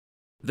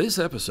This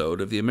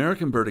episode of the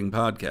American Birding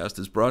Podcast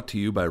is brought to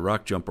you by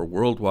Rockjumper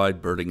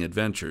Worldwide Birding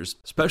Adventures,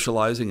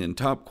 specializing in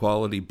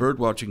top-quality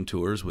birdwatching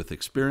tours with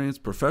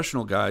experienced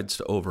professional guides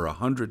to over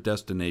 100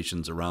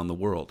 destinations around the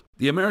world.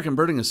 The American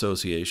Birding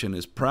Association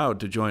is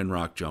proud to join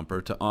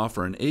Rockjumper to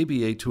offer an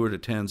ABA tour to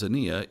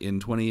Tanzania in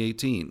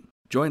 2018.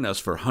 Join us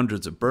for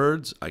hundreds of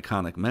birds,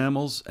 iconic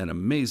mammals, and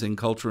amazing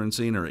culture and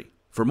scenery.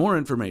 For more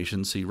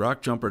information, see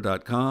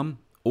rockjumper.com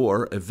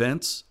or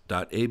events.aba.org.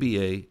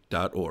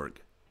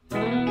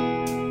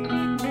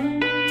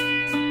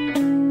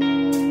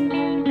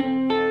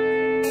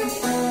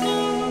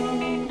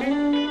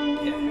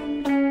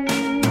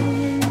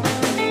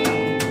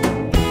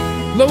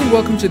 Hello and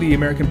welcome to the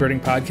American Birding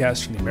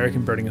Podcast from the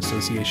American Birding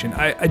Association.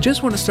 I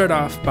just want to start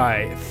off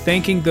by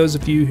thanking those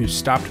of you who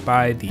stopped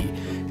by the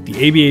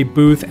ABA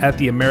booth at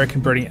the American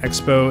Birding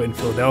Expo in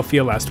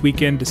Philadelphia last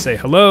weekend to say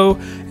hello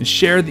and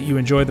share that you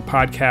enjoyed the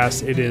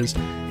podcast. It is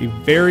a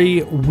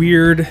very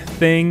weird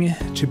thing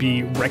to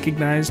be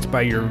recognized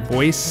by your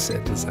voice.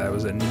 That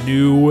was a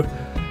new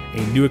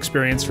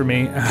experience for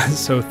me.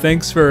 So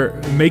thanks for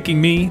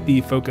making me the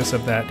focus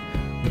of that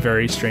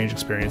very strange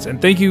experience.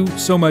 And thank you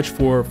so much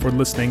for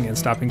listening and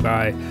stopping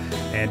by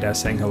and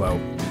saying hello.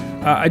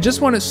 I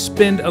just want to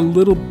spend a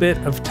little bit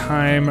of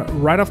time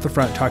right off the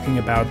front talking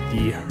about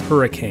the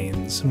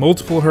hurricanes,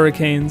 multiple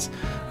hurricanes.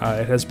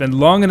 It has been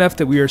long enough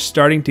that we are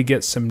starting to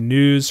get some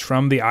news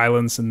from the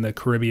islands in the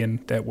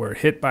Caribbean that were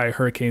hit by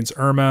Hurricanes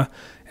Irma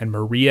and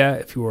Maria.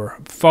 If you are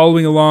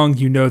following along,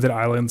 you know that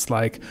islands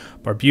like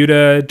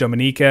Barbuda,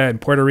 Dominica,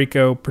 and Puerto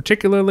Rico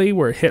particularly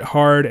were hit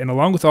hard, and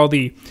along with all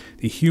the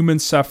human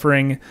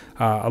suffering,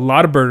 a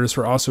lot of birders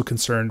were also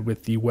concerned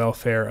with the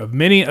welfare of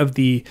many of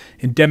the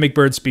endemic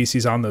bird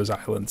species on those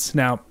islands.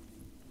 Now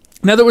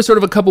that we're sort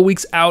of a couple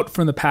weeks out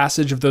from the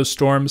passage of those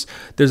storms,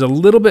 there's a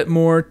little bit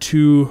more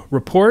to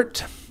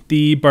report.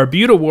 The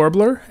Barbuda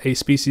warbler, a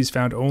species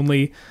found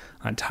only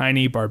on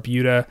tiny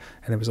Barbuda,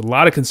 and there was a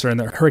lot of concern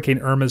that Hurricane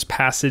Irma's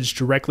passage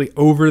directly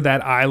over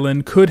that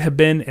island could have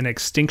been an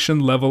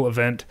extinction-level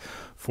event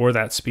for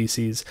that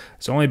species.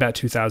 There's only about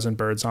 2,000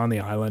 birds on the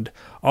island.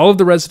 All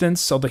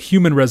the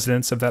human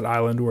residents of that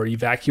island were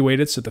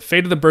evacuated, so the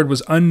fate of the bird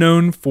was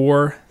unknown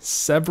for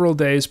several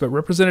days, but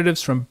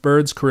representatives from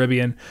Birds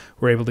Caribbean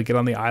were able to get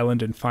on the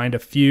island and find a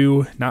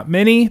few, not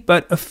many,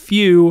 but a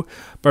few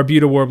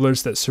Barbuda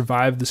warblers that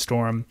survived the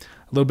storm.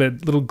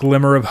 Little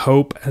glimmer of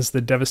hope as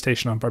the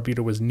devastation on Barbuda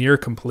was near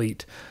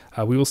complete.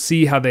 We will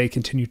see how they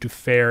continue to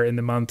fare in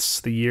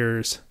the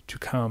years to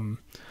come.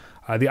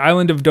 The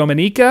island of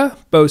Dominica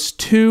boasts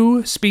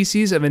two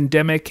species of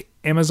endemic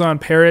Amazon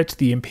parrot,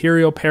 the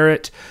imperial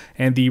parrot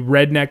and the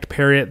red-necked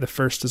parrot. The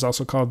first is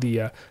also called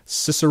the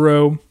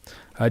Cicero.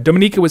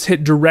 Dominica was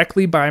hit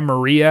directly by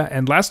Maria,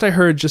 and last I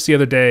heard just the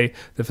other day,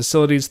 the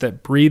facilities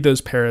that breed those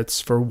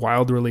parrots for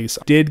wild release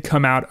did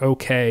come out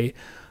okay.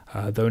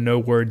 Though no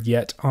word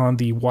yet on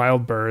the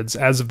wild birds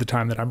as of the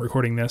time that I'm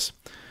recording this.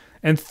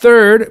 And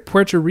third,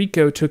 Puerto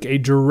Rico took a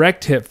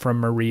direct hit from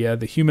Maria.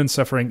 The human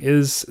suffering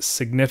is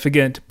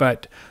significant,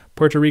 but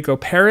Puerto Rico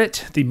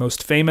parrot, the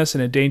most famous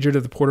and endangered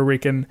of the Puerto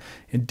Rican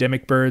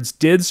endemic birds,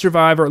 did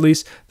survive, or at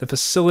least the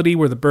facility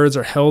where the birds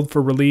are held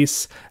for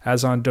release,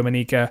 as on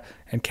Dominica,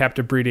 and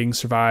captive breeding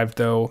survived,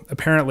 though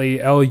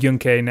apparently El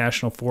Yunque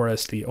National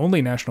Forest, the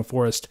only national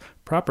forest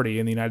property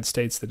in the United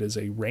States that is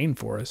a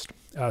rainforest,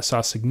 saw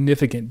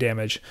significant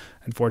damage.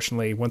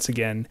 Unfortunately, once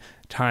again,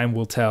 time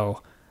will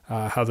tell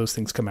how those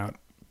things come out.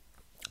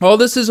 All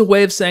this is a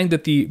way of saying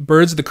that the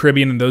birds of the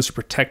Caribbean and those who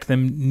protect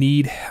them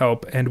need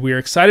help, and we are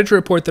excited to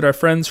report that our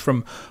friends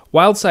from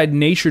Wildside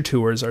Nature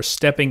Tours are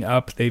stepping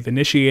up. They've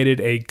initiated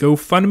a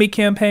GoFundMe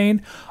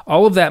campaign.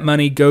 All of that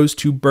money goes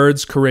to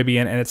Birds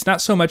Caribbean, and it's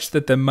not so much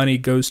that the money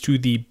goes to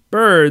the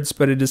birds,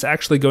 but it is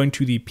actually going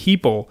to the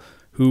people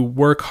who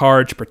work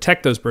hard to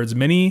protect those birds,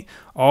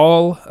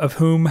 all of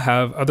whom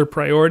have other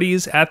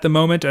priorities at the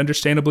moment,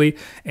 understandably,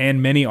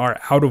 and many are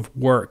out of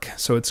work.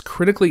 So it's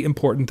critically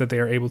important that they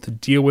are able to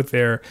deal with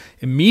their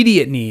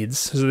immediate needs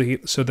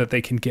so that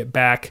they can get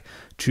back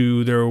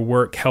to their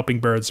work helping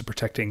birds and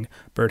protecting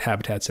bird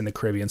habitats in the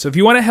Caribbean. So if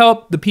you want to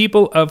help the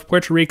people of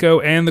Puerto Rico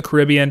and the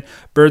Caribbean,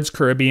 Birds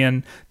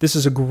Caribbean, this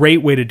is a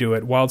great way to do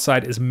it.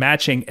 Wildside is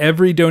matching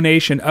every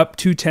donation up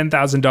to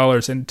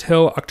 $10,000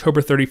 until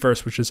October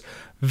 31st, which is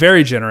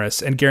very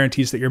generous and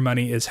guarantees that your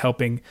money is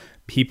helping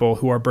people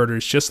who are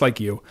birders just like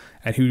you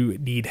and who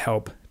need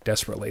help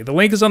desperately. The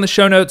link is on the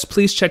show notes.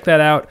 Please check that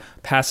out.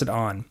 Pass it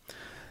on.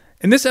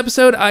 In this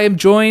episode, I am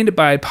joined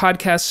by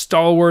podcast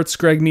stalwarts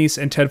Greg Neese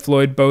and Ted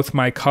Floyd, both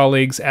my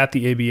colleagues at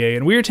the ABA,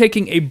 and we are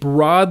taking a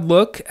broad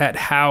look at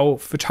how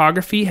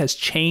photography has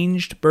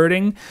changed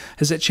birding.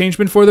 Has it changed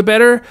for the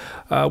better?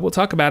 We'll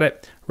talk about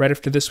it right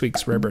after this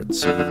week's Rare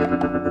Birds.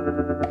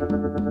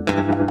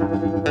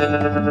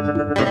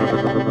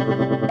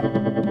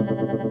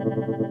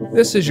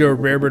 This is your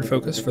Rare Bird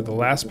Focus for the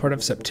last part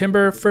of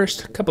September,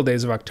 first couple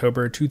days of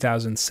October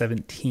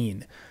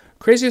 2017.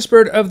 Craziest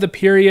bird of the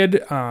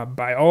period,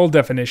 by all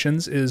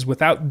definitions, is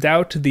without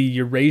doubt the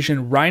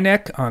Eurasian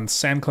wryneck on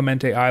San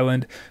Clemente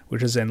Island,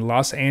 which is in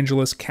Los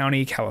Angeles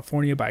County,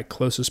 California, by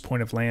closest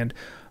point of land.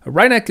 A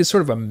wryneck is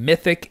sort of a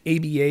mythic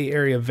ABA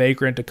area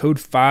vagrant, a code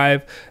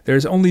 5.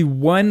 There's only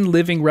one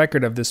living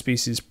record of this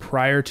species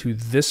prior to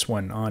this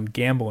one on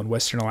Gamble in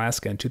western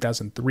Alaska in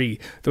 2003,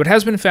 though it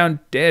has been found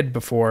dead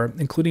before,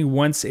 including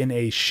once in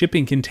a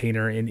shipping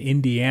container in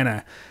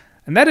Indiana.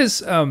 And that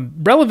is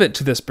relevant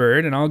to this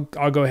bird, and I'll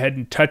go ahead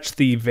and touch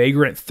the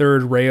vagrant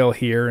third rail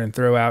here and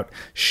throw out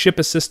ship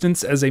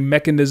assistance as a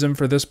mechanism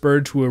for this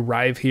bird to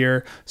arrive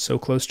here so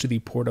close to the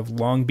port of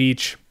Long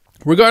Beach.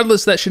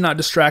 Regardless, that should not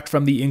distract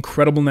from the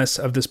incredibleness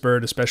of this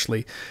bird,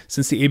 especially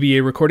since the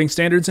ABA Recording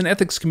Standards and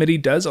Ethics Committee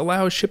does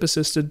allow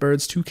ship-assisted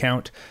birds to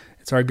count.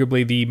 It's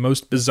arguably the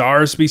most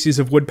bizarre species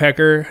of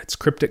woodpecker. Its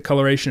cryptic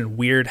coloration and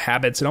weird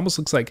habits. It almost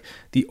looks like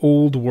the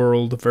old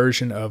world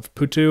version of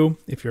putu,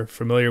 if you're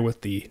familiar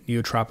with the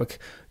neotropic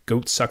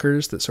goat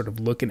suckers that sort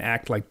of look and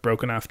act like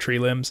broken off tree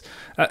limbs.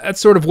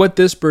 That's sort of what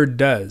this bird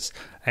does.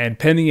 And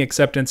pending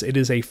acceptance, it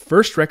is a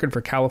first record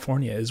for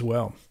California as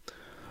well.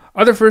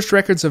 Other first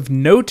records of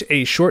note,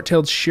 a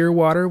short-tailed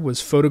shearwater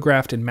was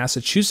photographed in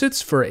Massachusetts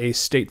for a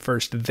state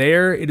first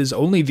there. It is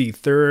only the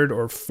third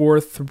or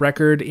fourth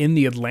record in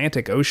the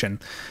Atlantic Ocean.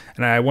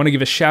 And I want to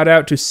give a shout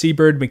out to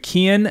Seabird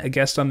McKeon, a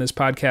guest on this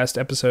podcast,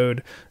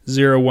 episode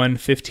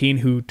 0115,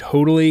 who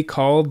totally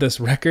called this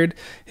record.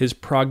 His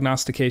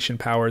prognostication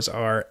powers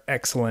are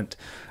excellent.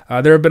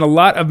 There have been a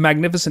lot of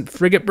magnificent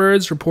frigate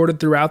birds reported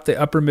throughout the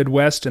upper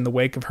Midwest in the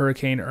wake of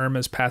Hurricane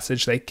Irma's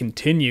passage. They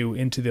continue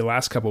into the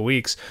last couple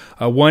weeks.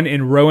 One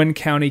in Rowan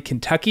County,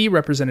 Kentucky,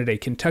 represented a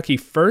Kentucky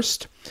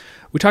first.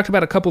 We talked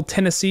about a couple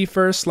Tennessee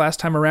firsts last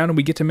time around, and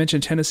we get to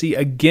mention Tennessee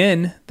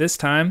again this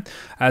time,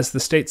 as the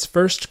state's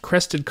first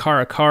crested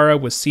caracara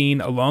was seen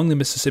along the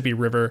Mississippi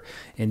River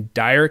in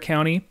Dyer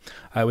County.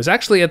 It was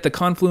actually at the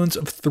confluence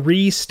of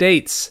 3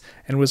 states,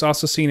 and was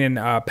also seen in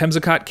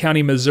Pemsicot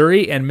County,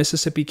 Missouri, and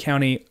Mississippi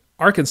County,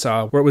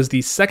 Arkansas, where it was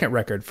the second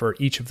record for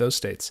each of those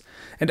states.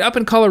 And up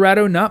in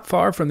Colorado, not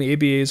far from the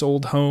ABA's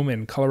old home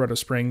in Colorado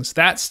Springs,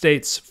 that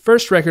state's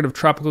first record of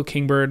tropical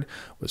kingbird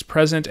was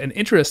present, and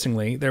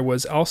interestingly, there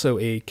was also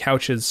a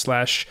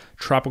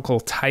Couch's/tropical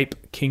type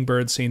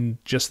kingbird seen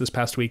just this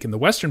past week in the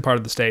western part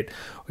of the state.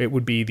 It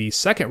would be the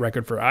second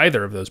record for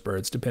either of those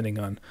birds, depending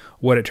on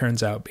what it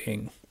turns out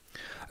being.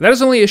 That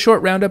is only a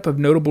short roundup of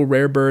notable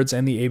rare birds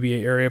and the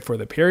ABA area for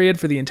the period.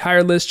 For the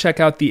entire list,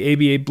 check out the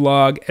ABA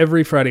blog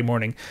every Friday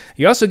morning.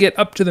 You also get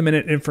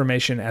up-to-the-minute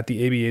information at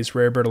the ABA's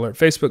Rare Bird Alert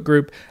Facebook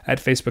group at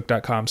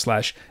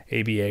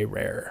facebook.com/ABA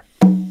Rare.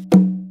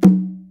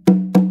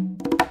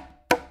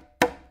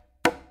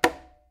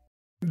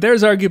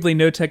 There's arguably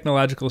no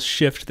technological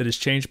shift that has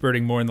changed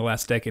birding more in the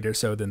last decade or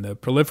so than the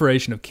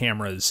proliferation of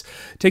cameras.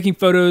 Taking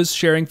photos,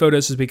 sharing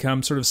photos has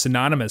become sort of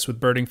synonymous with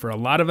birding for a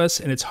lot of us,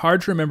 and it's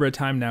hard to remember a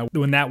time now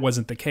when that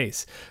wasn't the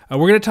case.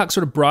 We're going to talk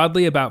sort of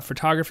broadly about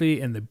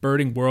photography and the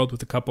birding world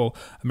with a couple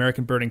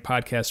American Birding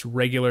Podcast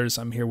regulars.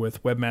 I'm here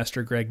with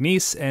webmaster Greg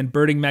Neese and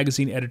Birding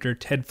Magazine editor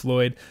Ted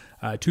Floyd,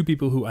 two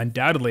people who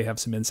undoubtedly have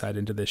some insight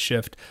into this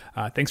shift.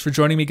 Thanks for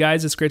joining me,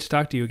 guys. It's great to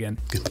talk to you again.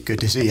 Good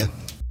to see you.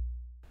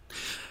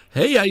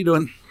 Hey, how you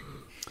doing?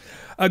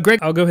 Greg,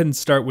 I'll go ahead and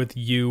start with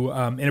you.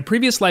 In a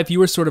previous life, you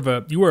were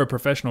a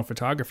professional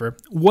photographer.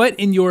 What,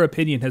 in your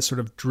opinion, has sort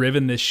of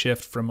driven this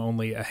shift from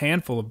only a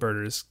handful of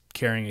birders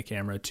carrying a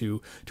camera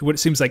to what it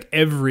seems like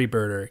every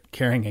birder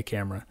carrying a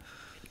camera?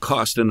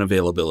 Cost and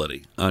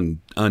availability,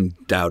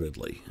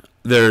 undoubtedly.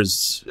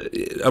 There's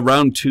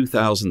around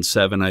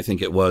 2007, I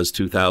think it was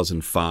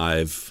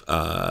 2005.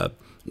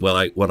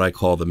 What I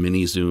call the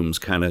mini zooms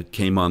kind of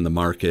came on the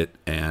market,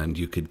 and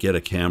you could get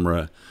a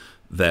camera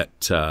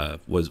that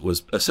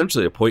was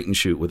essentially a point and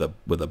shoot with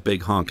a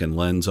big honking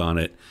lens on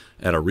it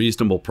at a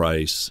reasonable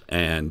price,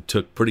 and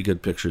took pretty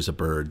good pictures of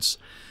birds.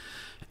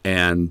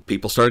 And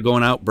people started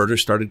going out,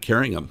 birders started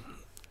carrying them.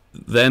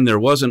 Then there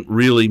wasn't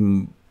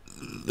really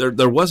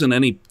there wasn't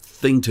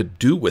anything to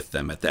do with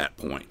them at that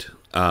point.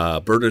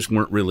 Birders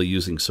weren't really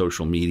using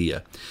social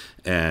media,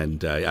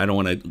 and I don't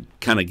want to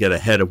kind of get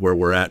ahead of where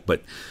we're at,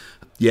 but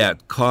yeah,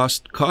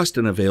 cost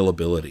and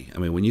availability. I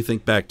mean, when you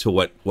think back to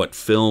what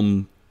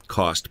film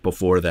cost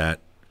before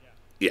that,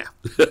 yeah.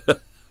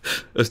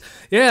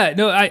 Yeah,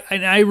 no,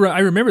 I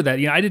remember that.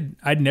 You know,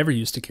 I'd never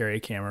used to carry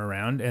a camera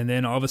around, and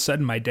then all of a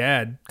sudden my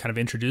dad kind of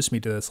introduced me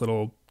to this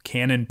little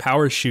Canon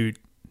power shoot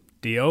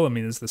deal. I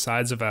mean, it's the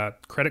size of a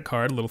credit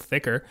card, a little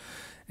thicker,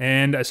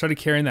 and I started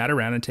carrying that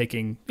around and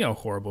taking,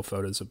 horrible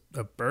photos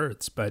of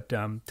birds, but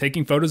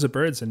taking photos of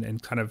birds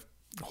and kind of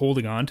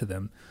holding on to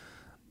them.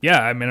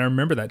 Yeah, I mean, I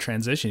remember that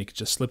transition. You could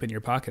just slip it in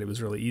your pocket. It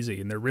was really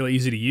easy, and they're really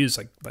easy to use,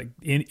 like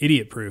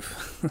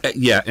idiot-proof.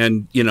 Yeah,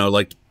 and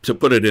like to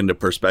put it into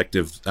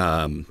perspective,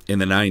 in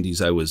the 90s,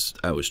 I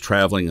was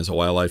traveling as a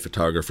wildlife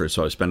photographer,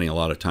 so I was spending a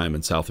lot of time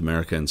in South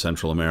America and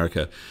Central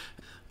America.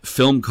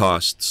 Film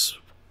costs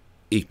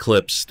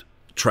eclipsed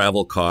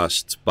travel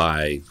costs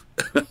by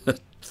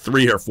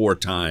 3 or 4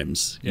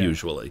 times,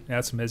 usually. Yeah,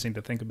 that's amazing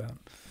to think about.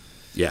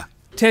 Yeah.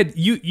 Ted,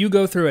 you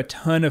go through a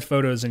ton of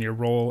photos in your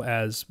role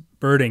as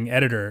birding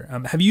editor.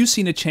 Have you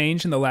seen a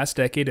change in the last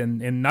decade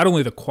in not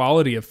only the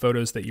quality of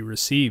photos that you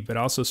receive, but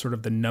also sort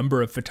of the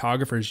number of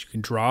photographers you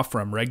can draw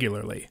from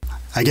regularly?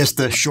 I guess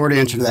the short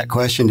answer to that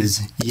question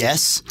is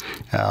yes.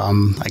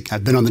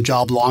 I've been on the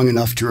job long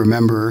enough to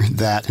remember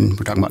that, and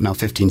we're talking about now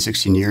 15,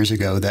 16 years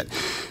ago, that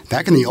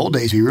back in the old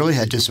days, we really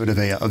had just sort of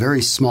a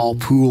very small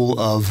pool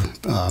of,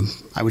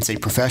 I would say,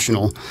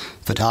 professional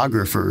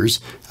photographers.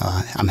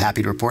 I'm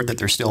happy to report that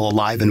they're still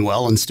alive and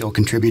well and still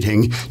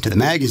contributing to the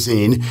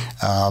magazine.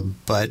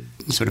 But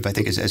sort of, I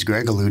think, as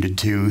Greg alluded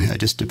to,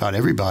 just about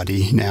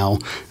everybody now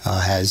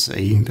has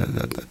a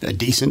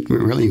decent,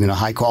 really even a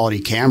high-quality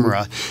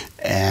camera,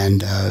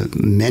 and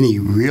many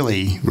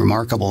really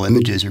remarkable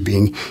images are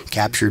being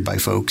captured by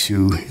folks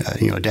who,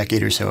 a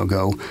decade or so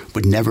ago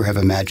would never have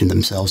imagined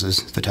themselves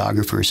as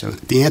photographers. So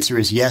the answer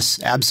is yes,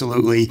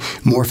 absolutely,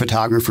 more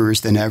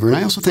photographers than ever. And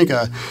I also think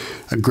a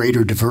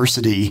greater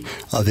diversity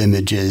of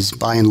images.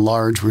 By and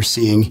large, we're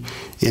seeing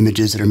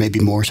images that are maybe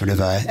more sort of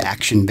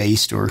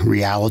action-based or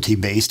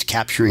reality-based,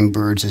 capturing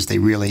birds as they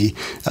really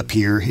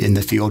appear in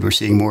the field. We're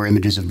seeing more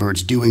images of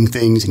birds doing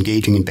things,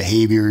 engaging in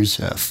behaviors,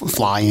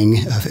 flying,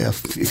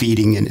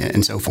 feeding,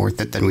 and so forth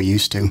than we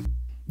used to.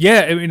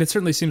 Yeah, I mean, it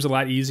certainly seems a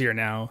lot easier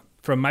now.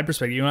 From my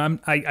perspective,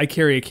 I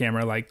carry a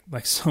camera like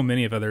so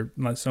many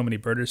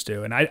birders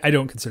do, and I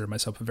don't consider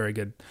myself a very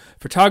good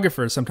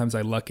photographer. Sometimes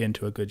I luck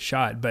into a good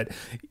shot, but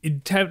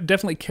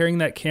definitely carrying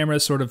that camera,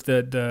 sort of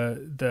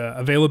the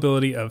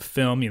availability of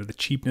film, the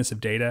cheapness of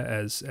data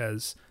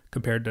as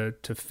compared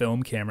to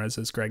film cameras,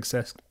 as Greg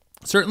says,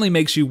 certainly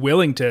makes you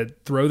willing to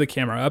throw the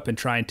camera up and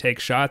try and take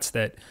shots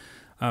that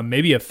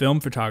maybe a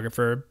film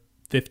photographer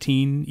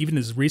 15, even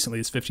as recently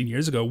as 15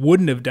 years ago,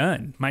 wouldn't have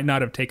done, might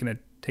not have taken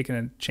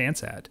a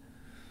chance at.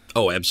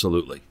 Oh,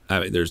 absolutely.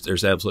 I mean,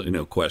 there's absolutely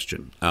no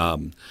question.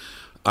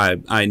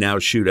 I now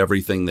shoot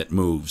everything that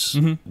moves,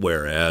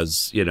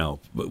 whereas,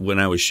 when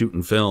I was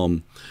shooting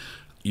film,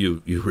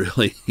 you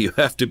really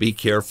have to be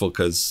careful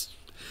because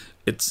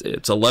it's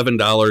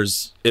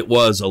 $11. It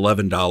was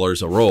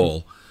 $11 a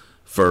roll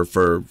for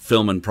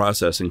film and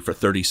processing for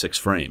 36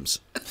 frames.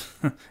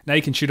 Now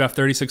you can shoot off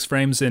 36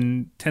 frames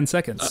in 10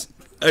 seconds.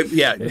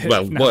 Yeah,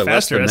 well, boy,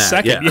 faster, less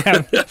than a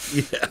that.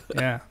 second.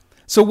 Yeah.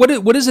 So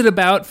what is it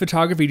about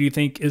photography do you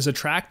think is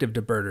attractive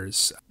to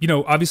birders?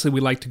 Obviously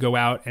we like to go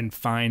out and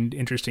find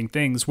interesting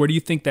things. Where do you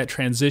think that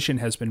transition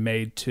has been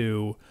made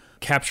to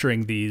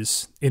capturing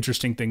these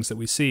interesting things that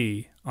we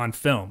see on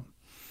film?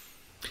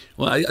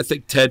 Well, I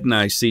think Ted and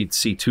I see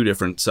two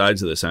different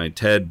sides of this. I mean,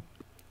 Ted,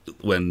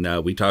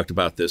 when we talked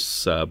about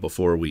this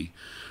before we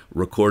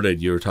recorded,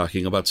 you were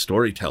talking about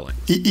storytelling.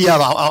 Yeah,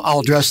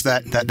 I'll address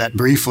that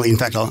briefly. In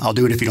fact, I'll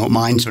do it if you don't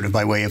mind, sort of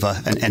by way of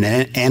an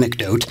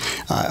anecdote.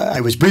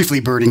 I was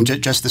briefly birding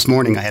just this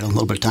morning. I had a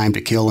little bit of time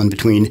to kill in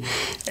between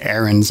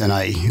errands, and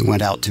I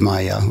went out to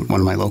my one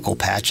of my local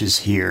patches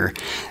here.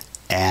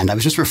 And I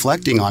was just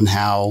reflecting on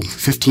how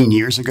 15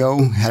 years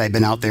ago, had I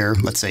been out there,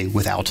 let's say,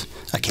 without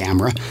a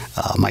camera,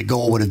 my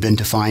goal would have been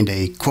to find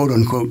a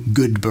quote-unquote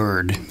good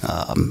bird,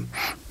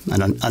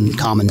 an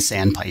uncommon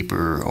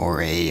sandpiper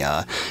or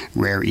a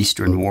rare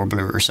eastern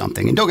warbler or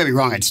something. And don't get me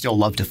wrong, I'd still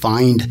love to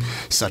find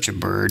such a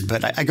bird,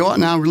 but I go out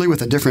now really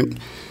with a different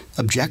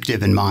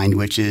objective in mind,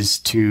 which is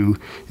to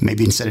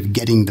maybe instead of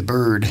getting the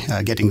bird,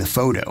 getting the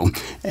photo.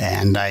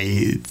 And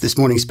I this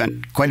morning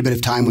spent quite a bit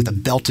of time with a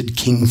belted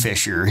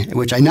kingfisher,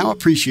 which I now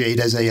appreciate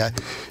as a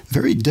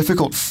very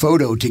difficult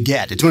photo to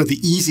get. It's one of the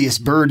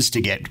easiest birds to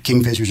get.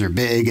 Kingfishers are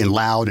big and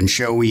loud and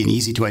showy and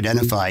easy to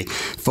identify.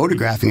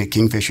 Photographing a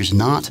kingfisher is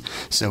not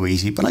so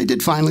easy, but I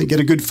did finally get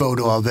a good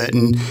photo of it,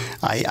 and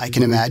I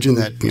can imagine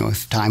that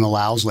if time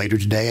allows later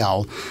today,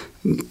 I'll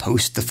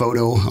post the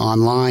photo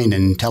online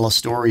and tell a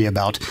story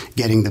about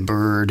getting the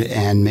bird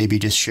and maybe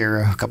just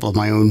share a couple of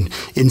my own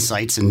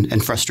insights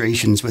and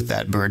frustrations with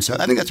that bird. So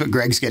I think that's what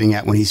Greg's getting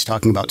at when he's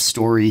talking about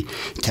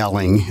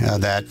storytelling,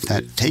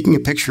 that taking a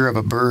picture of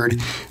a bird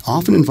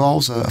often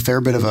involves a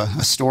fair bit of a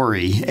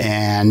story,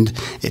 and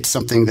it's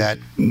something that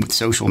with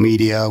social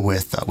media,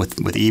 with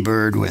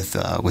eBird, with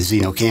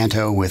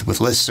Xenocanto, with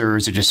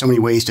listservs, there's just so many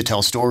ways to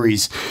tell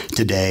stories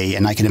today,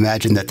 and I can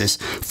imagine that this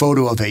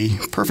photo of a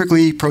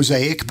perfectly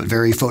prosaic but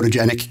very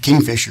photogenic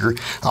kingfisher,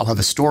 I'll have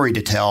a story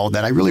to tell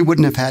that I really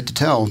wouldn't have had to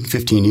tell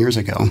 15 years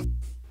ago.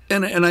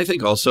 And I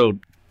think also,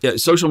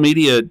 social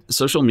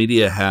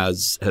media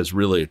has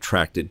really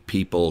attracted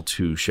people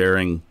to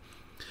sharing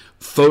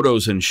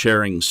photos and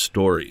sharing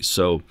stories.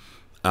 So,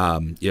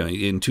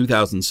 in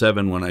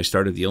 2007, when I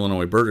started the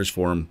Illinois Birders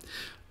Forum,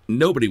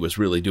 nobody was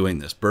really doing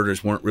this.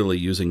 Birders weren't really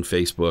using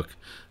Facebook.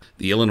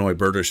 The Illinois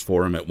Birders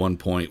Forum at one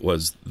point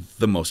was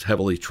the most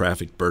heavily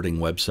trafficked birding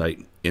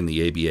website in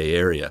the ABA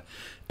area.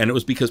 And it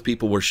was because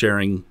people were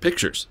sharing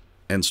pictures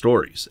and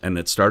stories. And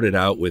it started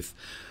out with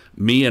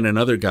me and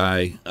another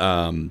guy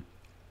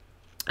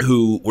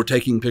who were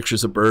taking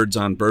pictures of birds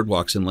on bird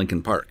walks in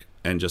Lincoln Park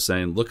and just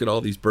saying, look at all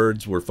these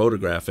birds we're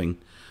photographing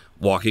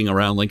walking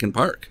around Lincoln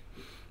Park,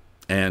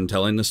 and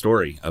telling the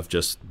story of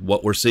just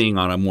what we're seeing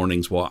on a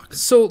morning's walk.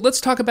 So let's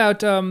talk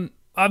about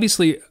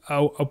obviously,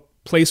 a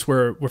place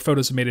where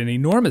photos have made an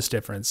enormous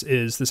difference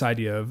is this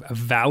idea of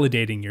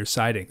validating your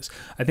sightings.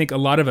 I think a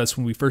lot of us,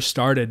 when we first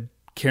started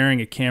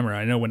carrying a camera,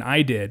 I know when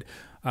I did,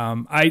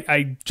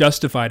 I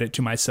justified it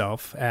to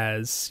myself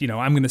as,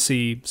 I'm going to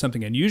see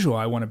something unusual.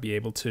 I want to be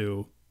able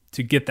to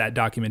get that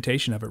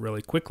documentation of it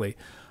really quickly.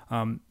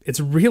 It's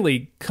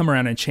really come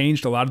around and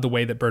changed a lot of the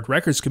way that bird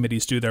records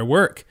committees do their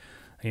work.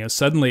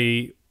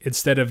 Suddenly,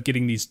 instead of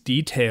getting these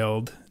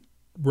detailed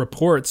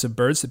reports of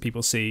birds that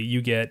people see,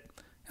 you get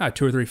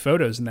 2 or 3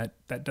 photos, and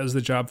that does the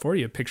job for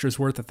you. A picture's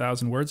worth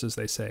 1,000 words, as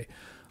they say.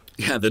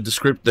 Yeah, the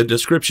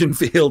description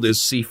field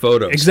is see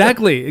photos.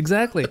 Exactly.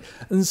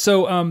 And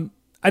so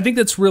I think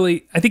it's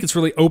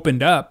really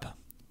opened up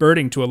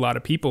birding to a lot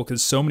of people,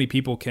 because so many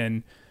people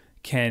can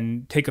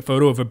take a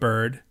photo of a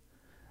bird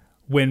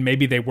when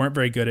maybe they weren't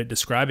very good at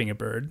describing a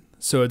bird.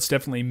 So it's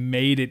definitely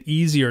made it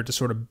easier to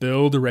sort of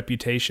build a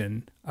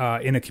reputation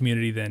in a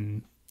community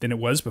than it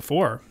was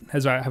before.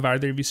 Have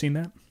either of you seen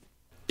that?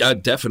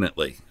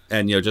 Definitely.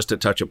 And just to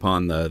touch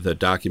upon the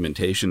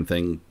documentation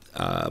thing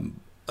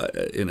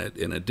in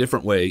a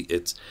different way,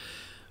 it's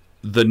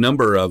the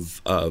number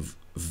of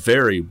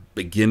very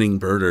beginning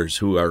birders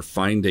who are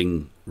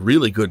finding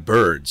really good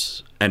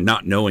birds and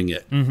not knowing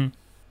it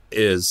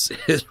is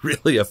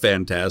really a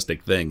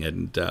fantastic thing.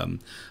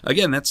 And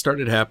again, that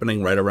started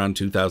happening right around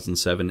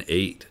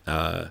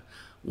 2007-8.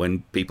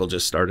 When people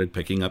just started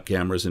picking up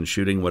cameras and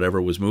shooting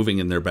whatever was moving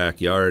in their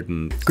backyard.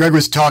 And Greg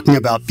was talking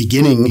about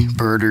beginning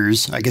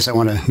birders. I guess I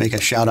want to make a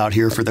shout out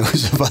here for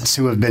those of us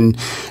who have been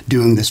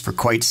doing this for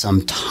quite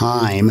some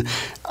time.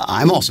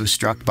 I'm also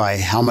struck by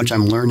how much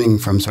I'm learning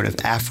from sort of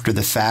after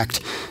the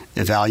fact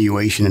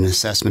evaluation and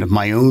assessment of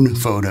my own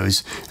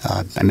photos.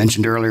 I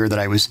mentioned earlier that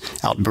I was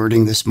out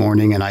birding this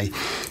morning, and I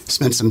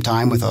spent some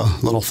time with a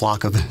little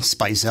flock of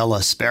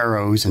Spizella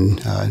sparrows,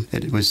 and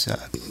it was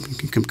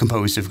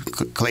composed of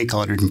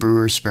clay-colored and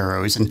brewer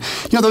sparrows. And,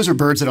 those are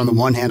birds that on the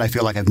one hand I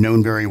feel like I've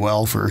known very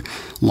well for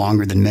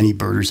longer than many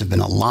birders have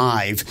been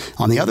alive.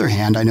 On the other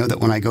hand, I know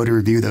that when I go to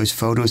review those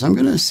photos, I'm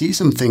going to see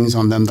some things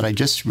on them that I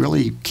just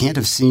really can't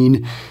have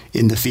seen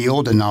in the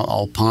field, and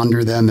I'll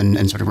ponder them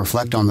and sort of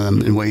reflect on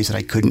them in ways that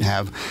I couldn't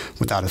have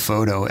without a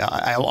photo.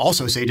 I'll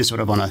also say, just sort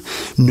of on a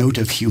note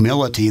of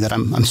humility, that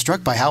I'm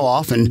struck by how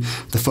often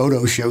the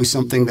photo shows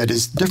something that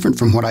is different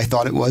from what I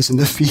thought it was in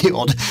the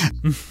field.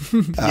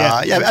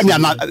 I mean,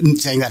 I'm not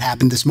saying that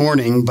happened this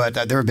morning, but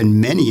there have been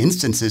many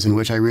instances in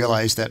which I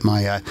realized that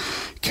my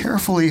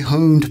carefully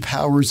honed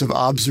powers of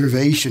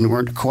observation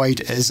weren't quite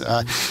as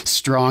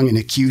strong and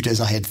acute as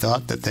I had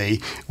thought that they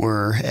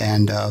were.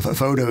 And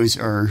photos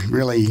are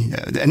really,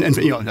 and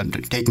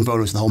taking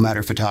photos, the whole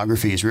matter of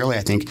photography is really,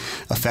 I think,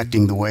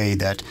 affecting the way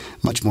that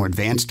much more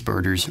advanced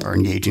birders are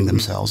engaging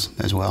themselves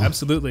as well.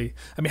 Absolutely.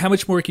 I mean, how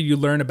much more can you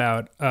learn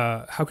about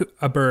how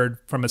a bird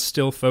from a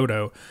still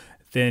photo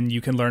than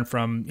you can learn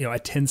from a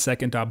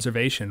 10-second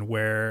observation,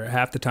 where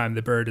half the time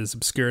the bird is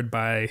obscured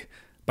by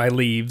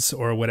leaves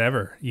or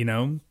whatever.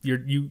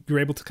 You're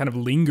able to kind of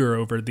linger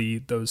over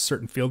those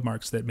certain field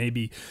marks that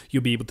maybe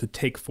you'll be able to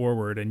take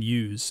forward and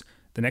use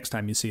the next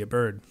time you see a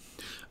bird.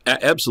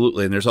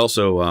 Absolutely. And there's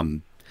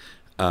also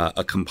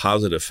a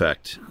composite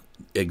effect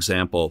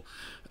example.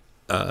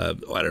 I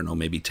don't know,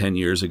 maybe 10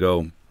 years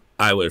ago,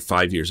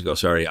 5 years ago,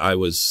 I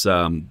was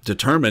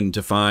determined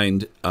to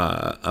find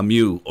a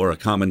mew or a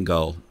common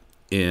gull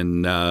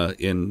on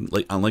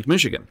Lake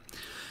Michigan.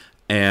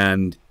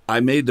 And I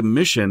made the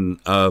mission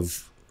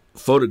of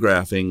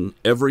photographing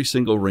every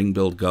single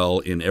ring-billed gull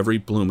in every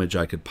plumage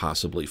I could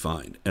possibly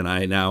find. And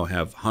I now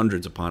have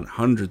hundreds upon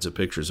hundreds of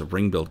pictures of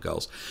ring-billed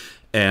gulls.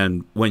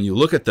 And when you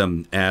look at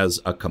them as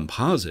a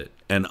composite,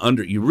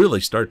 you really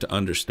start to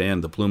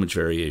understand the plumage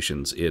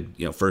variations in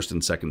first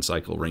and second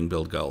cycle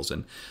ring-billed gulls,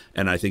 and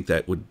I think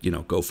that would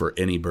go for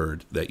any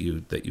bird that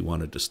you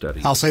wanted to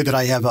study. I'll say that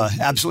I have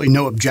absolutely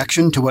no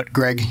objection to what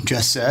Greg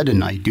just said,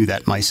 and I do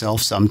that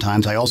myself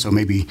sometimes. I also,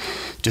 maybe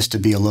just to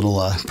be a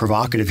little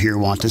provocative here,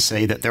 want to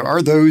say that there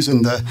are those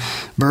in the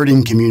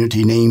birding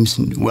community, names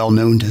well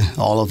known to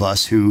all of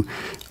us, who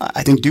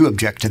I think do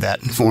object to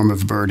that form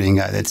of birding.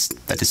 That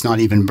it's not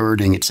even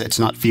birding. It's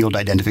not field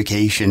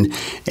identification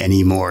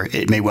anymore.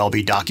 It may well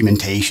be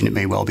documentation. It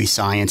may well be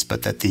science,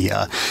 but that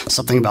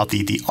something about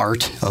the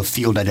art of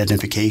field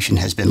identification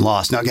has been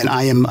lost. Now, again,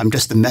 I'm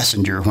just the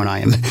messenger when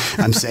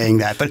I'm saying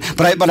that,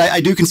 but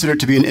I do consider it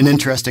to be an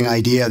interesting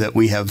idea that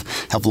we have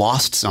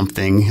lost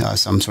something,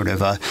 some sort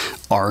of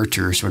art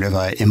or sort of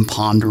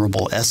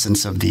imponderable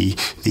essence of the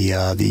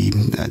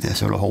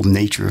sort of whole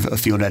nature of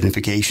field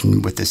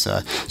identification with this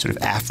sort of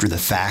after the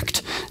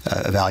fact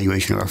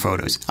evaluation of our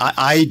photos.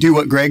 I do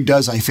what Greg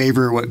does. I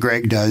favor what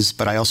Greg does,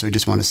 but I also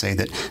just want to say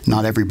that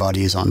not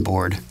everybody is on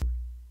board.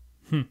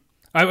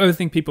 I would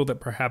think people that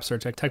perhaps are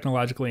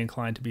technologically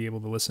inclined to be able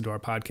to listen to our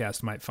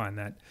podcast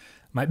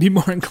might be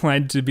more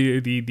inclined to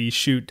be the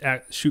shoot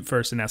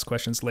first and ask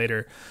questions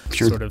later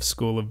sort of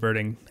school of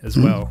birding as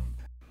well.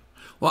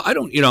 Well, I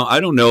don't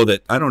know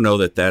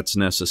that that's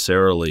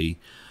necessarily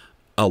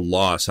a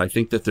loss. I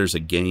think that there's a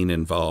gain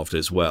involved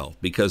as well,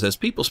 because as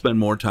people spend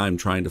more time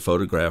trying to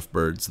photograph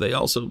birds, they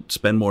also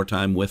spend more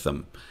time with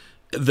them.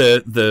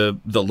 The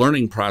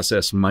learning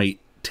process might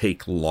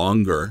take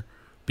longer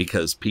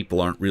because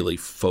people aren't really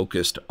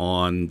focused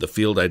on the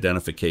field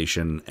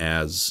identification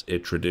as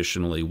it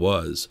traditionally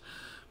was.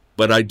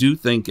 But I do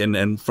think,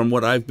 and from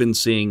what I've been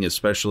seeing,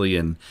 especially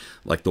in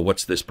like the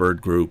What's This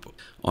Bird group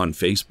on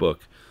Facebook,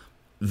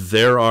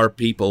 there are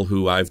people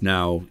who I've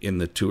now, in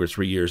the 2 or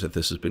 3 years that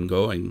this has been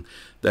going,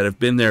 that have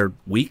been there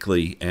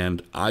weekly,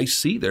 and I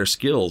see their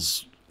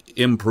skills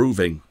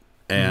improving,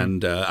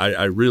 and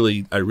I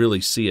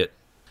really see it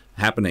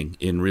happening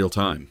in real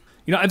time.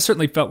 You know, I've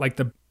certainly felt like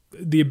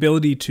the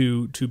ability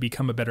to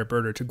become a better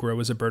birder, to grow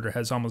as a birder,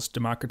 has almost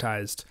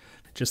democratized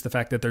just the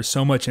fact that there's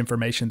so much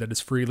information that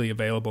is freely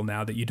available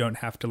now that you don't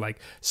have to like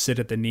sit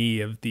at the knee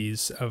of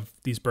these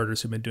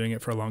birders who've been doing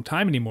it for a long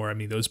time anymore. I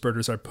mean, those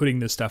birders are putting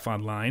this stuff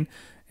online,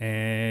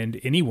 and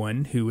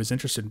anyone who is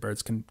interested in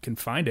birds can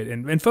find it.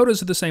 And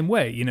photos are the same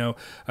way. You know,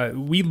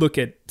 we look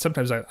at,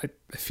 sometimes I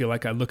feel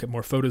like I look at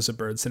more photos of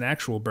birds than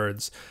actual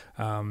birds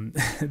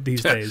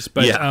these days.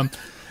 But yeah.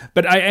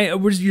 But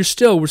we're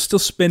still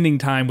spending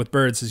time with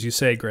birds, as you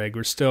say, Greg.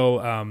 We're still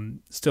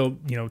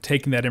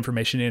taking that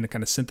information in and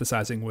kind of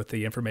synthesizing with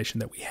the information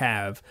that we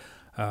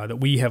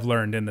have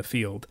learned in the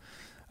field,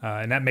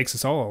 and that makes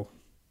us all,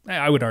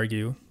 I would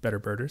argue, better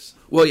birders.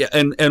 Well, yeah,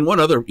 and one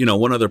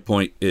other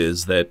point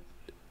is that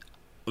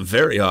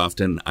very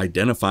often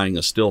identifying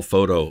a still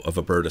photo of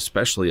a bird,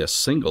 especially a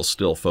single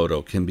still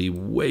photo, can be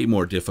way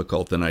more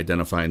difficult than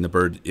identifying the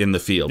bird in the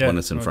field when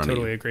it's in front of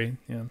you. I totally agree.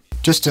 Yeah.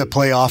 Just to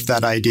play off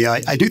that idea,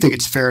 I do think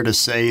it's fair to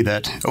say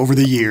that over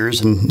the years,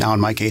 and now in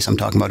my case I'm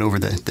talking about over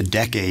the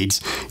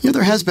decades,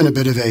 there has been a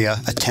bit of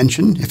a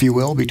tension, if you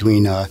will,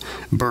 between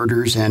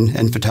birders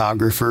and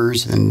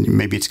photographers, and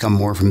maybe it's come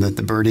more from the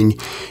birding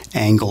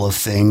angle of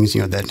things,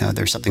 that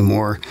there's something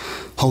more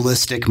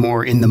holistic,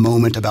 more in the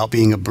moment about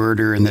being a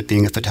birder, and that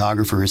being a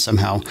photographer is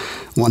somehow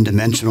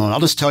one-dimensional. And I'll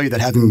just tell you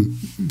that having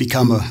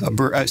become a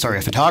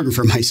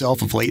photographer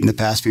myself of late in the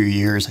past few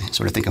years, I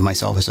sort of think of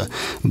myself as a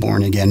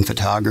born-again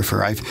photographer.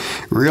 I've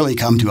really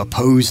come to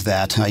oppose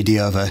that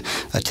idea of a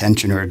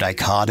tension or a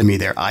dichotomy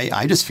there.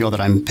 I just feel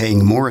that I'm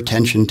paying more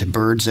attention to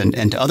birds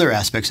and to other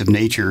aspects of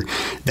nature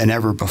than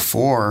ever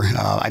before.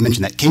 I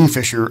mentioned that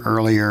kingfisher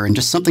earlier, and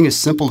just something as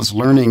simple as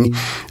learning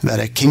that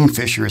a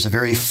kingfisher is a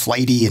very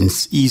flighty and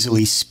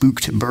easily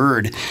spooked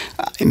bird.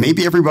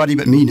 Maybe everybody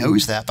but me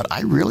knows that, but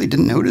I really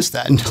didn't notice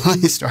that until I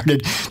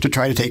started to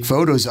try to take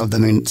photos of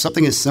them. And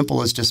something as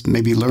simple as just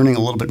maybe learning a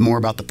little bit more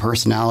about the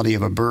personality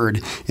of a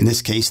bird, in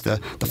this case, the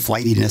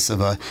flightiness of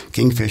a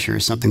kingfisher,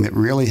 is something that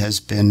really has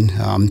been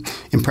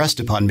impressed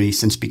upon me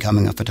since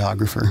becoming a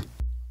photographer.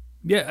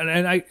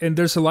 Yeah, and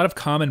there's a lot of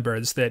common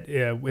birds that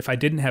if I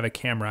didn't have a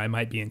camera, I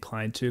might be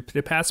inclined to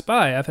pass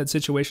by. I've had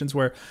situations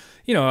where,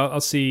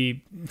 I'll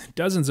see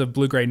dozens of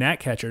blue-gray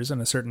gnatcatchers on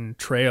a certain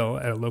trail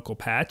at a local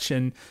patch,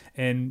 and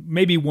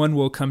maybe one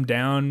will come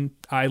down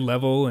eye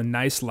level and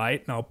nice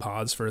light, and I'll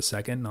pause for a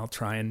second and I'll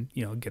try and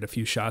get a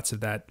few shots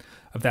of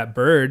that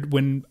bird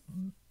when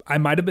I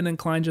might have been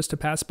inclined just to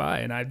pass by,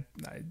 and I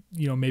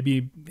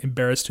maybe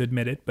embarrassed to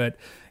admit it, but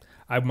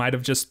I might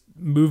have just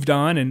moved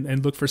on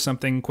and looked for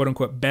something quote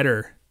unquote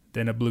better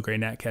than a blue-gray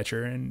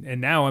gnatcatcher. And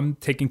now I'm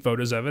taking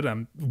photos of it.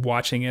 I'm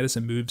watching it as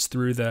it moves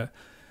through the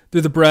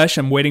brush.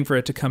 I'm waiting for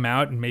it to come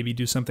out and maybe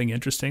do something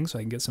interesting so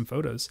I can get some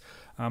photos.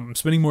 I'm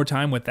spending more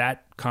time with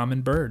that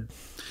common bird.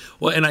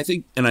 Well, and I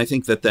think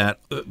that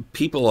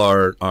people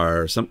are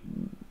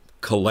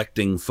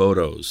collecting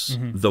photos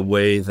the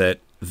way that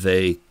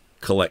they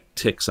collect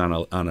ticks on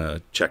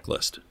a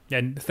checklist.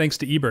 And thanks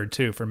to eBird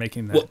too for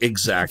making that. Well,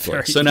 exactly.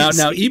 So now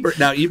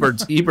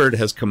eBird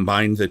has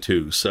combined the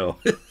two. So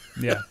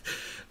yeah.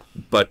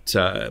 But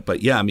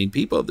yeah, I mean,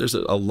 there's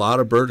a lot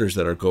of birders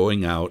that are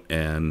going out,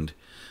 and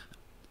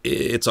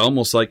it's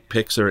almost like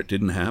pics or it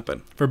didn't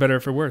happen. For better or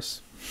for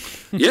worse.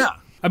 Yeah.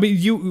 I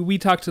mean, we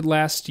talked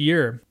last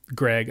year,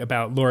 Greg,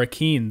 about Laura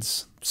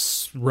Keene's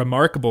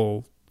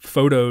remarkable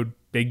photoed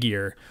big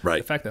ear.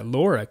 Right. The fact that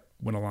Laura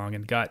went along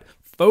and got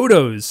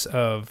photos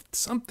of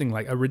something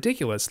like a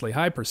ridiculously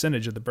high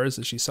percentage of the birds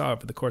that she saw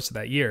over the course of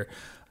that year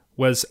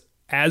was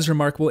as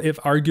remarkable, if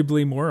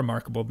arguably more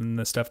remarkable, than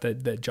the stuff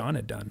that John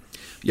had done.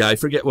 Yeah, I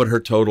forget what her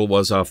total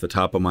was off the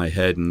top of my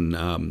head, and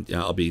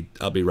I'll be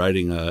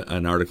writing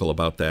an article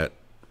about that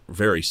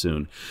very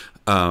soon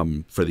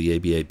for the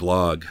ABA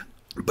blog.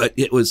 But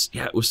it was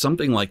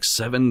something like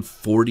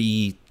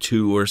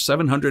 742 or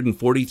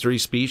 743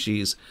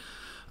 species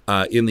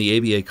in the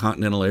ABA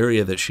continental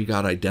area that she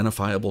got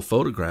identifiable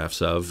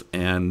photographs of,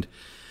 and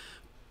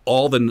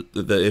all the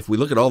if we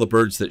look at all the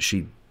birds that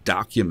she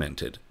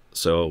documented,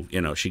 so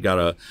she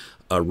got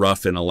a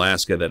ruff in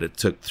Alaska that it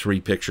took 3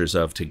 pictures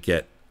of to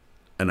get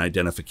an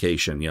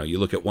identification. You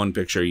look at one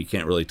picture, you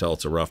can't really tell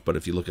it's a ruff, but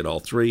if you look at all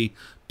 3,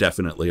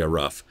 definitely a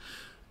ruff.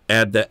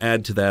 Add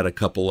to that a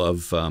couple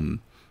of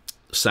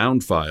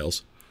sound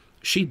files.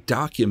 She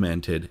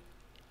documented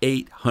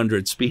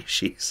 800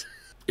 species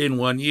in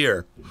 1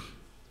 year.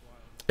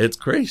 It's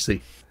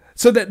crazy.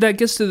 So that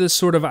gets to this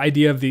sort of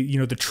idea of the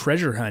the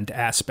treasure hunt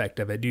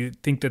aspect of it. Do you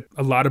think that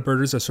a lot of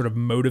birders are sort of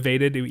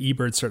motivated?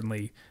 eBird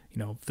certainly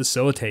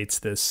facilitates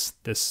this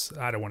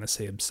I don't want to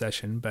say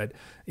obsession, but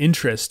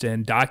interest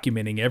in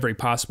documenting every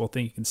possible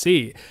thing you can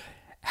see.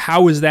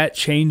 How is that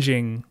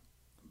changing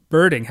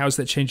birding? How is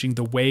that changing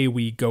the way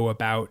we go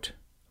about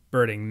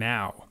birding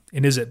now?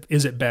 And is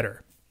it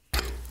better?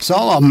 So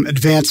I'll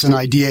advance an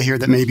idea here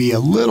that may be a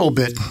little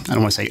bit, I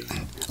don't want to say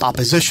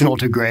oppositional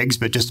to Greg's,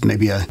 but just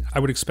maybe I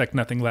would expect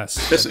nothing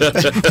less. Just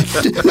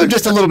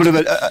a little bit of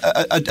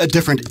a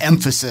different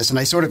emphasis. And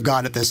I sort of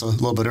got at this a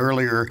little bit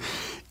earlier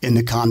in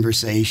the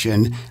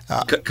conversation.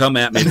 Come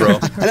at me, bro.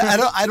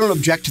 I don't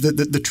object to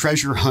the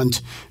treasure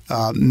hunt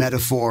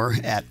metaphor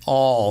at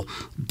all,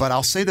 but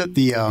I'll say that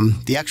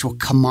the actual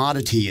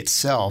commodity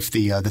itself,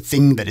 the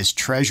thing that is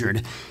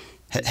treasured,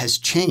 has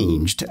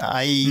changed.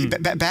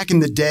 Back in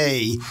the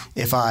day,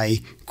 if I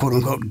quote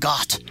unquote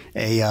got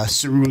a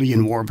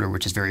cerulean warbler,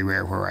 which is very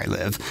rare where I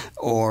live,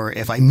 or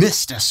if I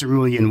missed a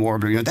cerulean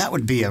warbler, that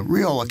would be a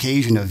real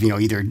occasion of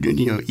either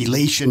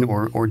elation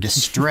or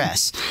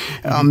distress.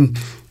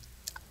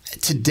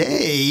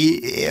 Today,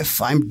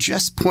 if I'm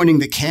just pointing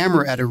the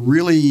camera at a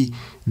really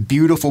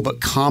beautiful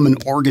but common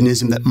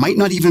organism that might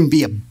not even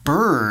be a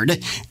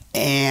bird,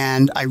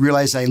 and I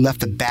realize I left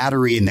the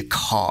battery in the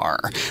car,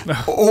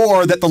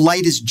 or that the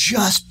light is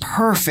just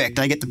perfect.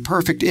 I get the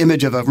perfect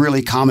image of a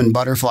really common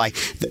butterfly.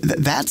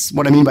 That's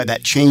what I mean by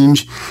that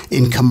change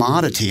in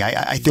commodity.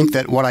 I think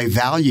that what I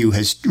value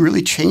has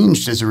really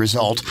changed as a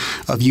result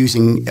of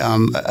using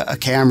a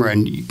camera.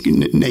 And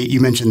Nate, you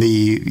mentioned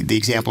the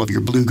example of your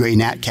blue-gray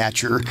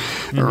gnatcatcher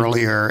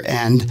earlier.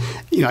 And,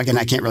 again,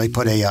 I can't really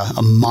put a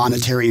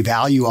monetary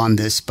value on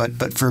this,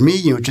 but for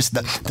me, just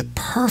the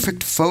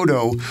perfect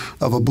photo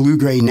of a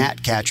blue-gray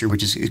gnatcatcher,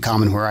 which is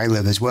common where I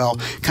live as well,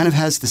 kind of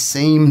has the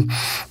same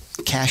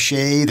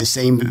cachet, the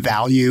same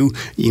value,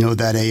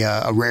 that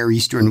a rare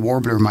eastern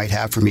warbler might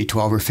have for me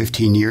 12 or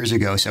 15 years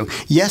ago. So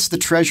yes, the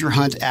treasure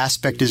hunt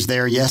aspect is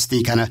there. Yes,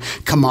 the kind of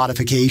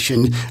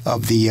commodification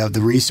of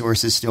the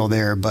resource is still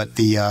there, but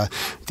the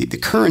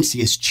currency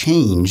has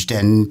changed.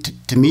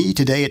 And to me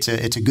today, it's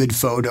a good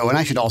photo. And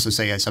I should also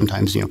say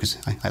sometimes, because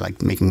I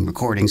like making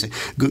recordings,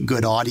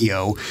 good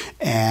audio.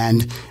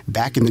 And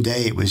back in the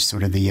day, it was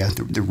sort of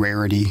the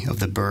rarity of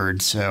the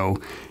bird. So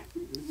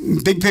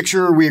big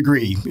picture, we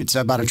agree. It's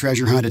about a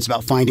treasure hunt. It's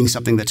about finding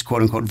something that's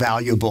quote unquote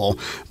valuable.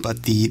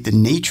 But the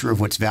nature of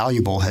what's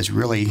valuable has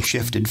really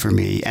shifted for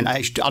me. And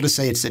I'll just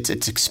say it's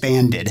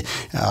expanded.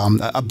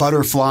 A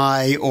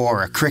butterfly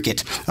or a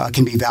cricket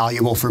can be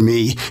valuable for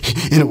me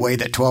in a way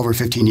that 12 or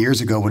 15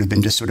 years ago would have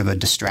been just sort of a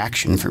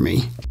distraction for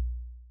me.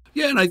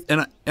 Yeah,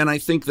 and I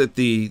think that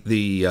the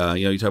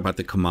you talk about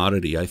the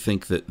commodity. I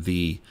think that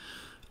the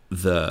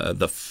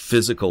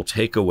physical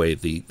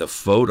takeaway, the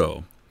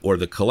photo, or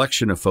the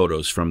collection of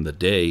photos from the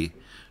day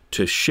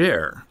to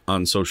share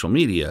on social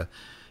media,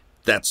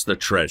 that's the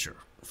treasure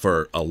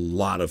for a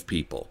lot of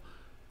people.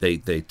 They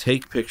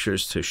take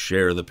pictures to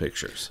share the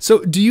pictures. So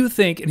do you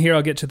think, and here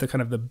I'll get to the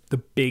kind of the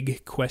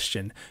big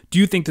question, do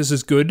you think this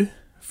is good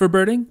for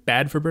birding,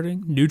 bad for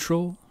birding,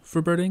 neutral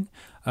for birding?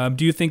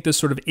 Do you think this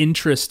sort of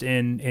interest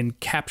in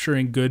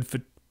capturing good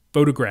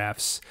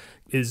photographs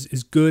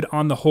is good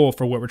on the whole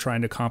for what we're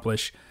trying to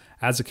accomplish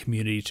as a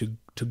community to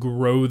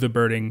grow the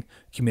birding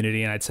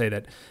community? And I'd say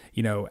that,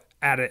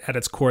 at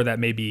its core, that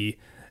may be,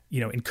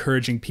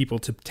 encouraging people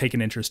to take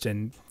an interest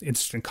in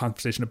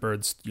conservation of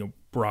birds,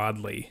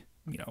 broadly.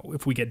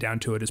 If we get down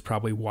to it, is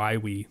probably why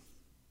we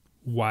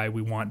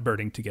want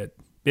birding to get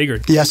bigger.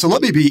 Yeah. So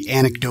let me be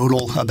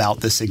anecdotal about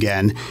this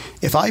again.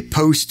 If I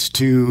post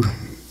to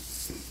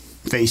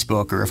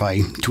Facebook or if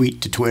I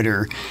tweet to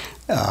Twitter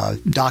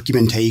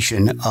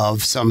documentation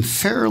of some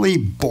fairly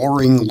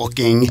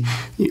boring-looking,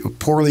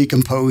 poorly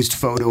composed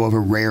photo of a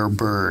rare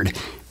bird,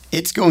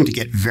 it's going to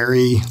get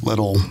very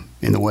little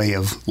in the way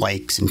of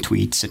likes and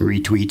tweets and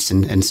retweets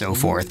and so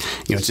forth.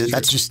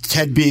 That's just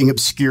Ted being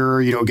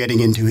obscure,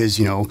 getting into his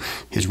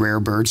rare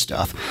bird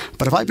stuff.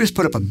 But if I just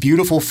put up a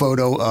beautiful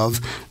photo of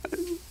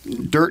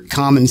dirt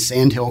common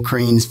sandhill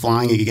cranes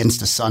flying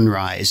against a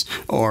sunrise,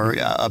 or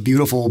a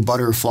beautiful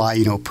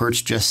butterfly,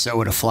 perched just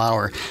so at a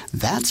flower,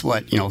 that's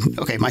what,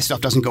 okay, my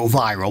stuff doesn't go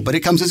viral, but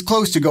it comes as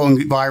close to going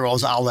viral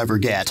as I'll ever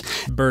get.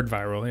 Bird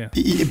viral,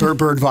 yeah. Bird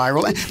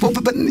viral. Well,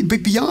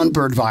 but beyond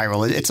bird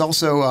viral, it's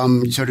also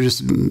sort of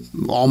just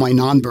all my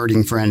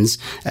non-birding friends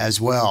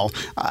as well.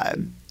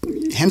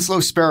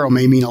 Henslow sparrow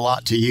may mean a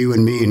lot to you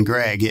and me and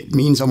Greg. It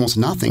means almost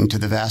nothing to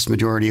the vast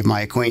majority of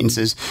my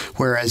acquaintances,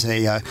 whereas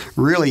a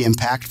really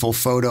impactful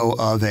photo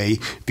of a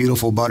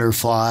beautiful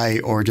butterfly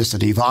or just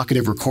an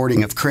evocative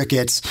recording of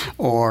crickets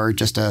or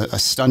just a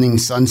stunning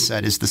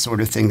sunset is the sort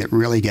of thing that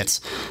really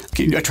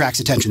attracts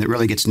attention, that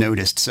really gets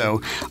noticed.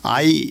 So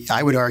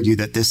I would argue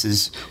that this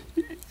is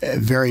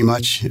very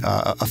much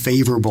a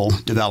favorable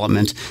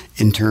development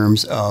in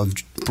terms of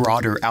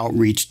broader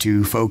outreach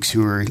to folks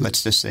who are,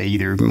 let's just say,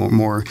 either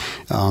more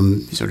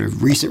sort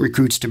of recent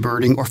recruits to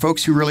birding, or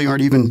folks who really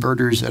aren't even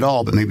birders at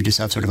all, but maybe just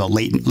have sort of a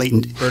latent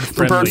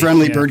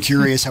bird-friendly,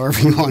 bird-curious, however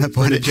you want to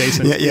put it.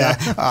 Adjacent.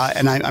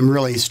 And I'm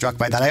really struck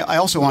by that. I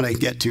also want to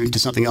get to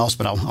something else,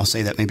 but I'll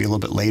say that maybe a little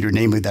bit later,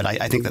 namely that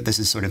I think that this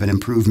is sort of an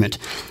improvement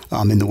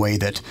in the way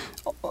that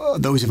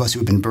those of us who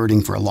have been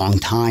birding for a long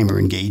time are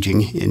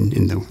engaging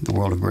in the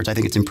world of birds. I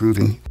think it's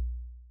improving.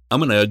 I'm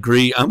going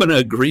to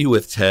agree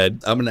with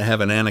Ted. I'm going to have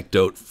an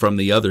anecdote from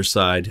the other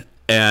side,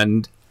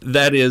 and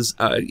that is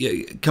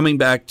coming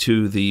back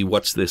to the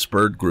What's This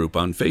Bird group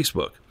on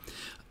Facebook.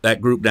 That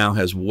group now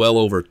has well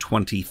over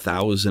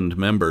 20,000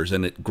 members,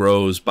 and it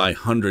grows by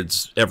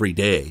hundreds every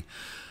day.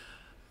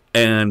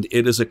 And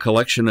it is a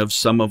collection of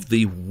some of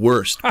the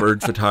worst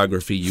bird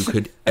photography you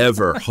could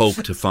ever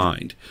hope to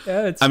find.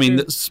 Yeah, I mean,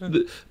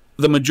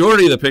 the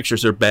majority of the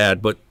pictures are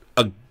bad, but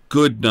a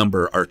good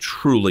number are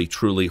truly,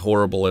 truly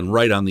horrible and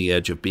right on the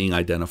edge of being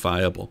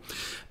identifiable.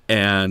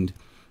 And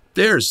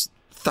there's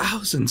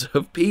thousands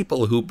of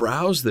people who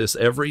browse this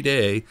every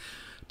day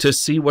to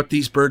see what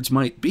these birds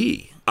might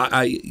be.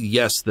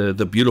 Yes, the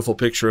beautiful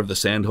picture of the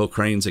sandhill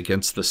cranes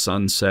against the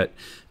sunset,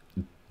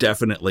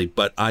 definitely.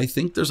 But I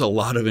think there's a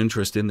lot of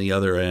interest in the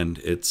other end.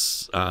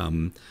 It's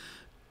I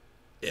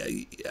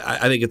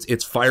think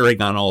it's firing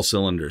on all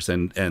cylinders,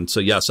 and so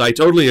yes, I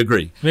totally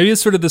agree. Maybe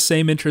it's sort of the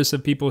same interest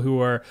of people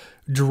who are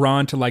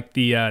drawn to like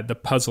the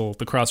puzzle,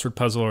 the crossword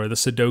puzzle, or the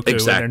Sudoku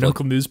in their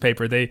local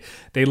newspaper. They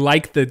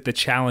like the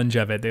challenge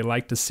of it. They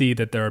like to see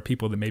that there are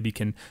people that maybe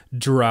can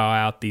draw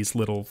out these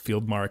little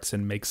field marks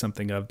and make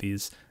something of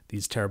these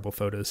terrible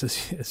photos,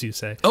 as you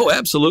say. Oh,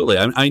 absolutely.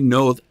 I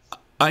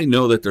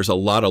know that there's a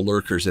lot of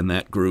lurkers in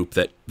that group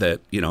that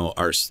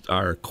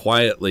are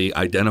quietly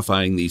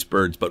identifying these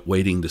birds, but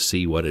waiting to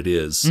see what it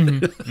is.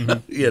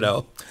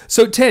 Mm-hmm.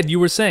 So Ted, you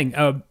were saying,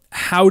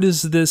 how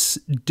does this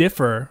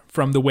differ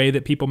from the way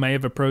that people may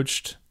have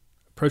approached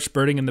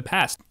birding in the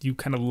past? You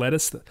kind of led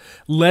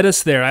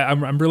us there.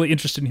 I'm really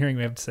interested in hearing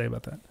what you have to say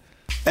about that.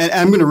 And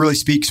I'm going to really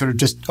speak sort of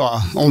just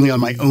only on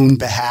my own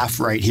behalf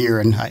right here,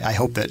 and I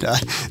hope that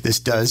this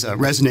does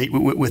resonate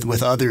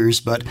with others.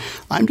 But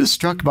I'm just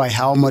struck by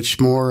how much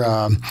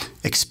more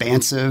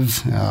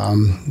expansive,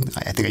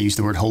 I think I used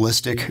the word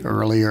holistic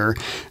earlier,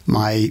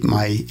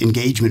 my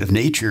engagement of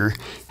nature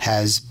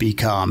has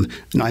become.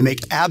 Now, I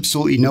make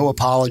absolutely no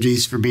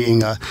apologies for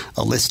being a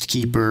list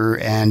keeper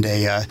and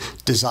a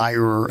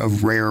desirer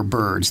of rare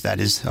birds. That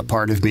is a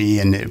part of me,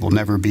 and it will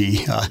never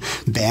be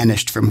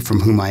banished from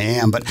whom I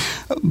am.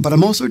 But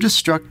I'm also just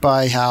struck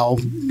by how,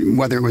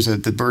 whether it was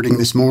the birding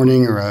this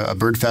morning or a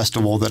bird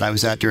festival that I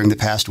was at during the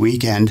past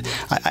weekend,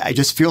 I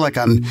just feel like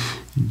I'm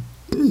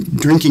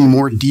drinking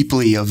more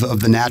deeply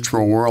of the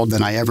natural world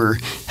than I ever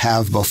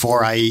have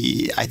before.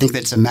 I think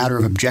that's a matter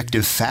of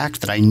objective fact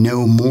that I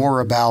know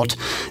more about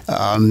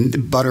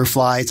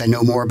butterflies. I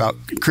know more about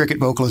cricket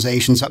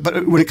vocalizations.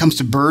 But when it comes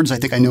to birds, I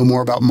think I know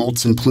more about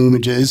molts and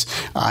plumages.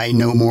 I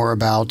know more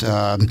about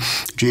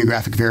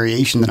geographic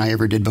variation than I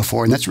ever did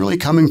before. And that's really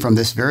coming from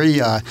this very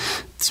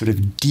sort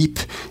of deep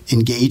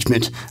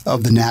engagement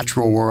of the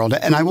natural world.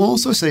 And I will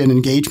also say an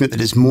engagement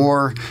that is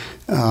more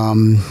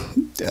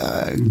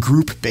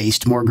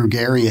group-based, more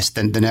gregarious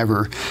than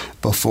ever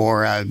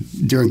before.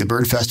 During the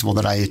bird festival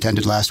that I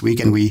attended last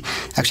weekend, we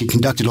actually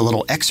conducted a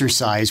little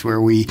exercise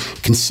where we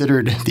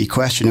considered the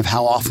question of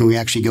how often we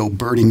actually go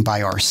birding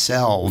by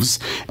ourselves.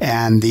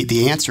 And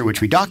the answer,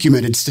 which we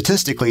documented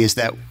statistically, is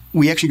that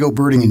we actually go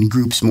birding in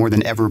groups more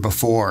than ever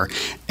before.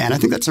 And I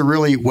think that's a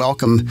really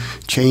welcome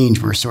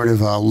change. We're sort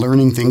of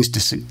learning things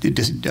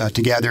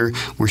together.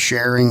 We're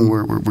sharing,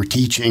 we're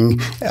teaching,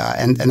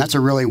 and that's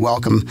a really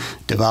welcome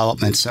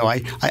development. So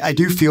I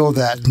do feel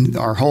that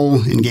our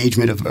whole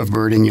engagement of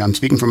birding, I'm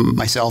speaking from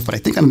myself, but I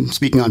think I'm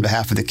speaking on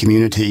behalf of the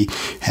community,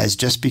 has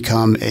just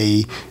become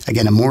a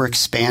more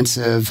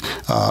expansive,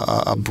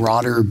 a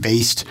broader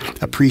based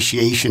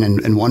appreciation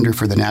and wonder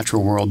for the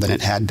natural world than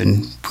it had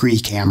been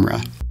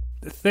pre-camera.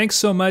 Thanks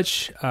so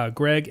much,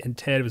 Greg and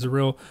Ted. It was a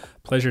real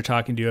pleasure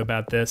talking to you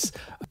about this.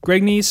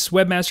 Greg Neese,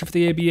 webmaster for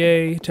the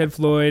ABA, Ted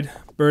Floyd,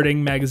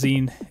 Birding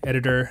Magazine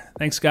editor.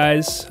 Thanks,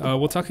 guys.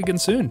 We'll talk again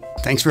soon.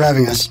 Thanks for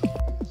having us.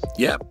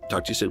 Yeah,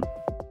 talk to you soon.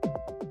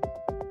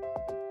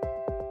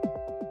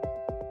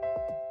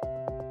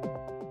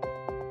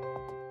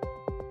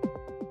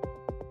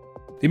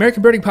 The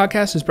American Birding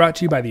Podcast is brought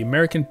to you by the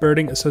American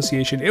Birding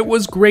Association. It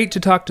was great to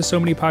talk to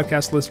so many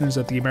podcast listeners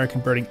at the American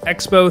Birding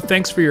Expo.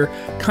 Thanks for your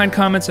kind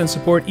comments and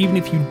support. Even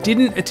if you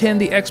didn't attend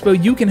the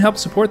expo, you can help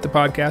support the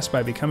podcast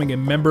by becoming a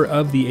member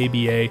of the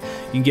ABA.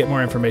 You can get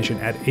more information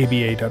at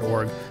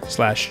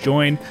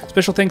aba.org/join.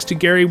 Special thanks to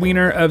Gary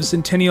Weiner of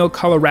Centennial,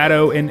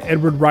 Colorado, and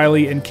Edward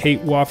Riley and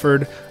Kate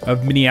Wofford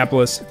of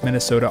Minneapolis,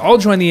 Minnesota. All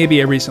joined the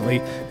ABA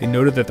recently. They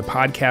noted that the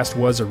podcast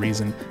was a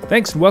reason.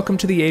 Thanks and welcome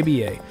to the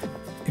ABA.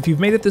 If you've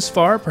made it this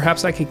far,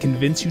 perhaps I can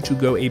convince you to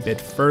go a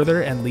bit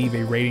further and leave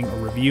a rating or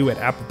review at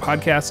Apple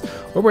Podcasts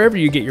or wherever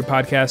you get your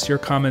podcasts. Your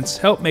comments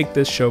help make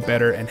this show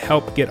better and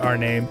help get our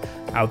name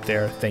out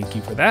there. Thank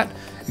you for that.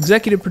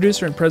 Executive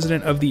producer and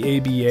president of the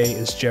ABA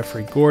is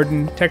Jeffrey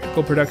Gordon.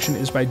 Technical production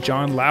is by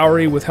John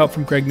Lowry with help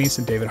from Greg Neese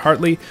and David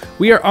Hartley.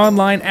 We are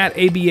online at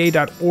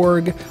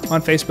aba.org,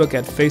 on Facebook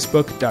at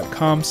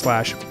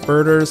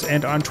facebook.com/birders,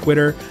 and on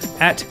Twitter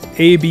at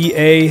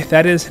ABA.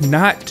 That is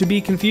not to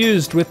be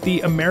confused with the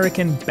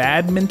American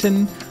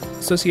Badminton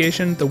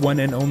Association, the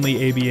one and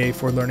only ABA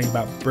for learning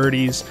about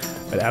birdies,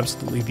 but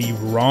absolutely the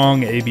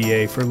wrong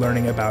ABA for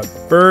learning about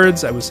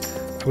birds. I was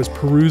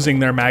perusing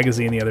their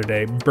magazine the other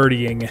day,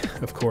 Birdieing,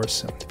 of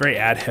course. Very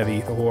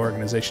ad-heavy. The whole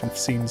organization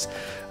seems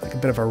like a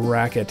bit of a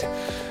racket.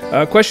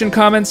 Question,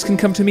 comments can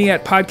come to me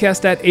at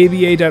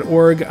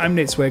podcast@aba.org. I'm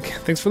Nate Swick.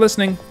 Thanks for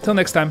listening. Till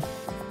next time.